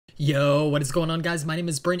Yo, what is going on, guys? My name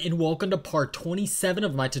is Brent and welcome to part 27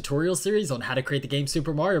 of my tutorial series on how to create the game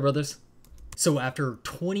Super Mario Brothers. So after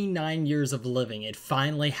 29 years of living, it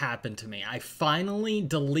finally happened to me. I finally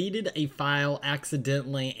deleted a file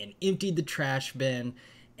accidentally and emptied the trash bin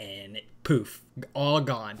and poof, all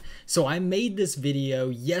gone. So I made this video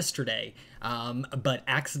yesterday, but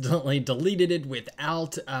accidentally deleted it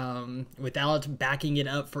without backing it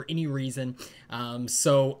up for any reason.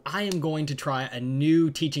 So I am going to try a new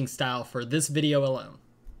teaching style for this video alone.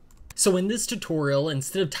 So in this tutorial,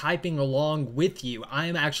 instead of typing along with you, I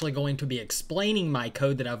am actually going to be explaining my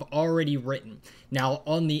code that I've already written. Now,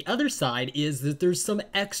 on the other side is that there's some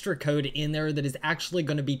extra code in there that is actually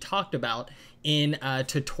going to be talked about in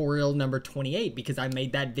tutorial number 28, because I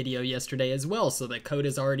made that video yesterday as well. So the code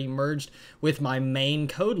is already merged with my main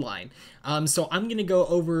code line. So I'm going to go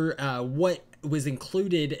over what was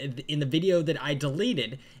included in the video that I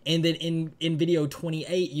deleted, and then in video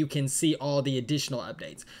 28 you can see all the additional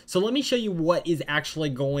updates. So let me show you what is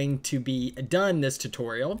actually going to be done this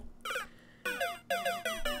tutorial.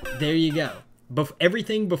 There you go.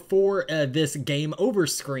 Everything before this game over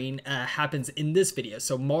screen happens in this video.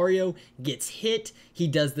 So Mario gets hit, he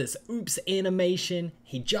does this oops animation,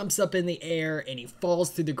 he jumps up in the air and he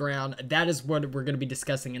falls through the ground. That is what we're going to be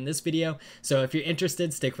discussing in this video. So if you're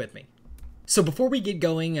interested, stick with me. So before we get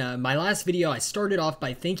going, my last video, I started off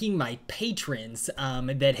by thanking my patrons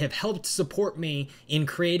that have helped support me in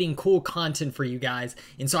creating cool content for you guys.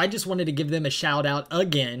 And so I just wanted to give them a shout out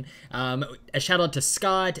again. A shout out to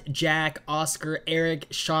Scott, Jack, Oscar, Eric,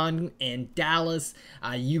 Sean, and Dallas.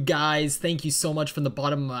 You guys, thank you so much from the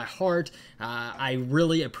bottom of my heart. I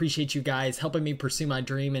really appreciate you guys helping me pursue my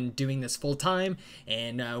dream and doing this full time.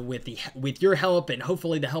 And with your help and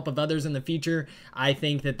hopefully the help of others in the future, I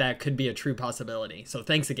think that could be a true possibility. So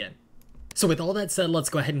thanks again. So with all that said, let's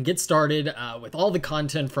go ahead and get started with all the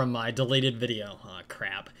content from my deleted video.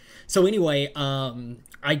 Crap. So anyway,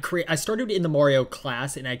 I started in the Mario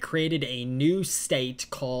class and I created a new state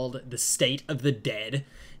called the State of the Dead.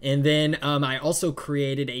 And then I also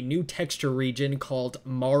created a new texture region called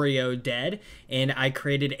Mario Dead, and I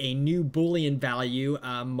created a new Boolean value,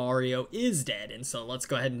 Mario is dead. And so let's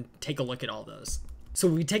go ahead and take a look at all those. So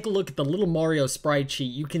if we take a look at the little Mario sprite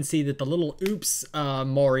sheet, you can see that the little oops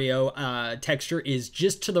Mario texture is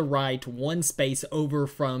just to the right, one space over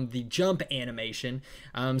from the jump animation.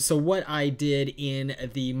 So what I did in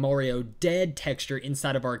the Mario Dead texture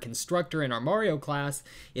inside of our constructor in our Mario class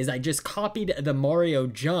is I just copied the Mario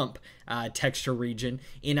jump texture region,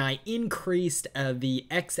 and I increased the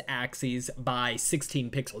x-axis by 16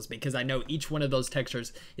 pixels because I know each one of those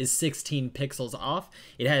textures is 16 pixels off.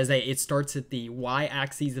 It starts at the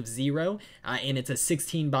y-axis of 0, and it's a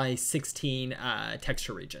 16 by 16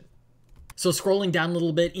 texture region. So scrolling down a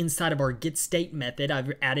little bit inside of our getState method,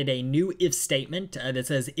 I've added a new if statement that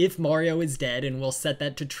says if Mario is dead, and we'll set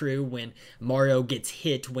that to true when Mario gets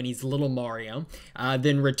hit when he's little Mario.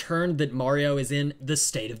 Then return that Mario is in the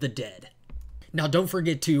state of the dead. Now don't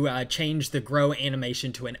forget to change the grow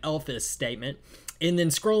animation to an else if statement. And then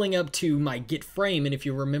scrolling up to my get frame, and if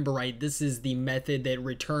you remember right, this is the method that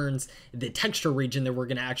returns the texture region that we're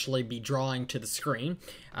going to actually be drawing to the screen,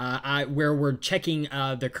 where we're checking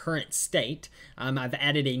the current state. I've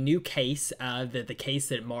added a new case, the case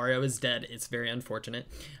that Mario is dead. It's very unfortunate.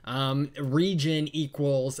 Region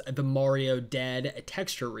equals the Mario dead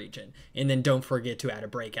texture region, and then don't forget to add a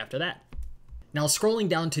break after that. Now scrolling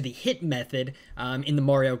down to the hit method in the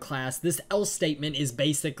Mario class, this else statement is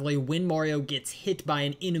basically when Mario gets hit by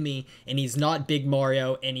an enemy and he's not Big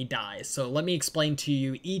Mario and he dies. So let me explain to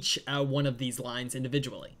you each one of these lines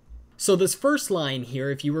individually. So this first line here,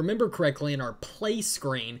 if you remember correctly in our play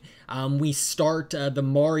screen, we start the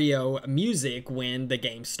Mario music when the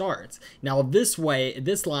game starts. Now this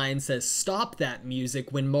line says stop that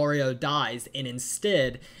music when Mario dies and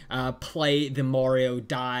instead play the Mario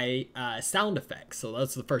die sound effects. So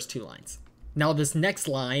that's the first two lines. Now this next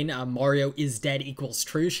line, Mario is dead equals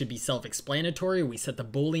true, should be self-explanatory. We set the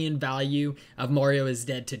Boolean value of Mario is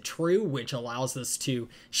dead to true, which allows us to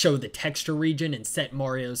show the texture region and set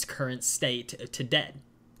Mario's current state to dead.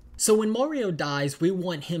 So when Mario dies, we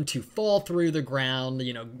want him to fall through the ground,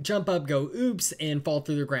 jump up, go oops, and fall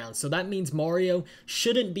through the ground. So that means Mario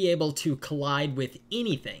shouldn't be able to collide with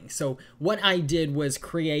anything. So what I did was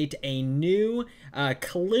create a new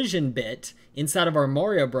collision bit inside of our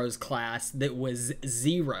Mario Bros class that was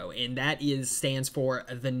 0, and that stands for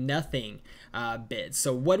the nothing bit.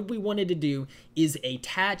 So what we wanted to do is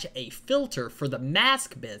attach a filter for the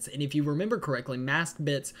mask bits, and if you remember correctly, mask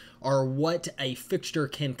bits are what a fixture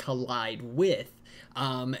can collide with.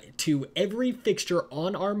 To every fixture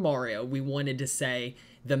on our Mario, we wanted to say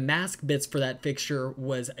the mask bits for that fixture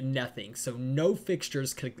was nothing. So no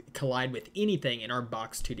fixtures could collide with anything in our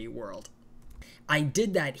Box 2D world. I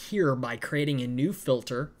did that here by creating a new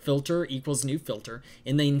filter, filter equals new filter,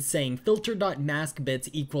 and then saying filter.maskBits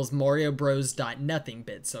equals Mario Bros.nothing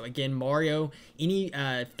bits. So again, Mario, any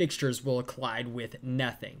fixtures will collide with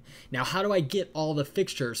nothing. Now, how do I get all the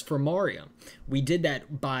fixtures for Mario? We did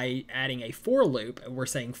that by adding a for loop. We're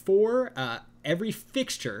saying for every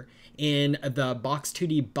fixture in the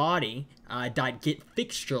Box2D body dot get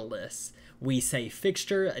fixture lists, we say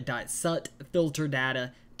fixture.set filter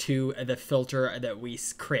data to the filter that we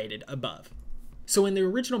created above. So in the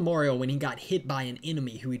original Mario, when he got hit by an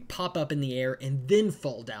enemy, he would pop up in the air and then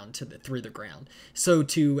fall down through the ground. So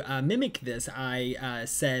to mimic this, I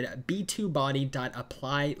said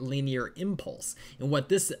b2body.apply linear impulse. And what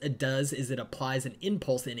this does is it applies an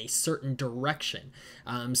impulse in a certain direction.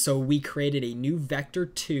 So we created a new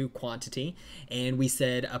vector2 quantity, and we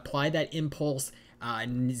said apply that impulse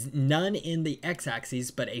none in the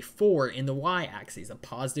x-axis, but a 4 in the y-axis, a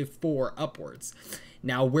positive 4 upwards.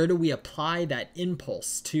 Now, where do we apply that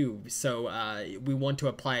impulse to? So we want to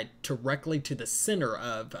apply it directly to the center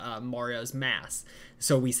of Mario's mass.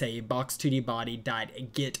 So we say box2d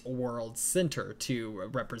body.get world center to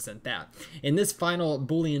represent that. And this final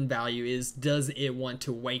Boolean value is, does it want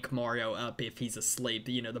to wake Mario up if he's asleep?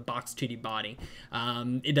 You know, the box2d body.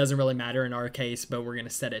 It doesn't really matter in our case, but we're going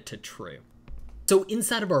to set it to true. So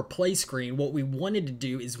inside of our play screen, what we wanted to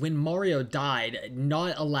do is when Mario died,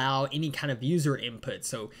 not allow any kind of user input.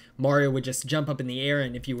 So Mario would just jump up in the air,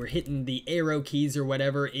 and if you were hitting the arrow keys or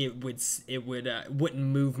whatever, wouldn't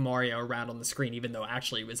move Mario around on the screen, even though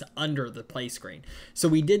actually it was under the play screen. So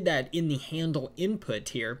we did that in the handle input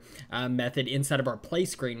here method inside of our play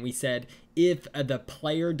screen. We said if the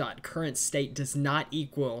player.current state does not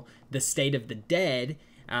equal the state of the dead,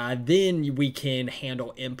 then we can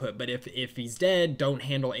handle input, but if he's dead, don't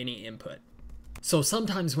handle any input. So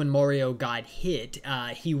sometimes when Mario got hit,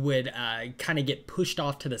 he would kind of get pushed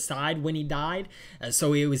off to the side when he died.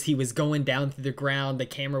 So he was going down through the ground. The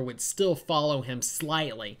camera would still follow him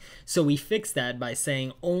slightly. So we fixed that by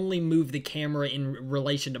saying only move the camera in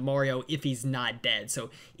relation to Mario if he's not dead. So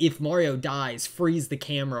if Mario dies, freeze the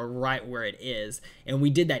camera right where it is. And we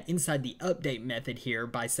did that inside the update method here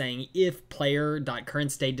by saying if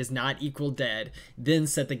player.current state does not equal dead, then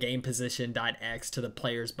set the game position.x to the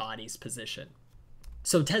player's body's position.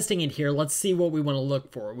 So testing it here, let's see what we want to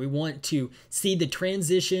look for. We want to see the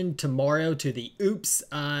transition to Mario to the oops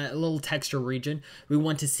little texture region. We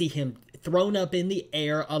want to see him thrown up in the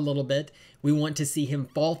air a little bit. We want to see him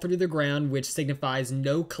fall through the ground, which signifies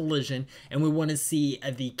no collision. And we want to see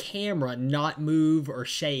the camera not move or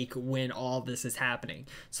shake when all this is happening.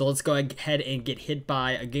 So let's go ahead and get hit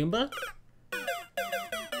by a Goomba.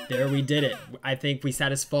 There, we did it. I think we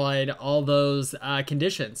satisfied all those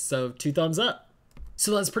conditions. So 2 thumbs up.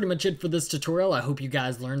 So that's pretty much it for this tutorial. I hope you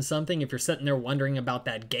guys learned something. If you're sitting there wondering about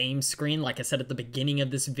that game screen, like I said at the beginning of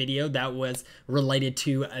this video, that was related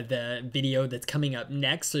to the video that's coming up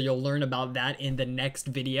next. So you'll learn about that in the next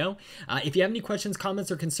video. If you have any questions, comments,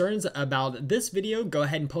 or concerns about this video, go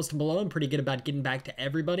ahead and post them below. I'm pretty good about getting back to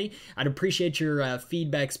everybody. I'd appreciate your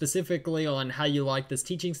feedback specifically on how you like this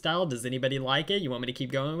teaching style. Does anybody like it? You want me to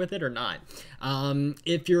keep going with it or not?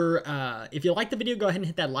 If you like the video, go ahead and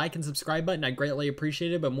hit that like and subscribe button. I greatly appreciate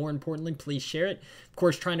it, but more importantly, please share it. Of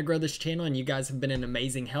course, trying to grow this channel, and you guys have been an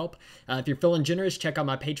amazing help. If you're feeling generous, check out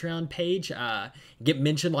my Patreon page. Get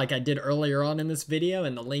mentioned like I did earlier on in this video,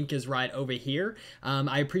 and the link is right over here.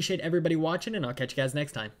 I appreciate everybody watching, and I'll catch you guys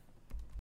next time.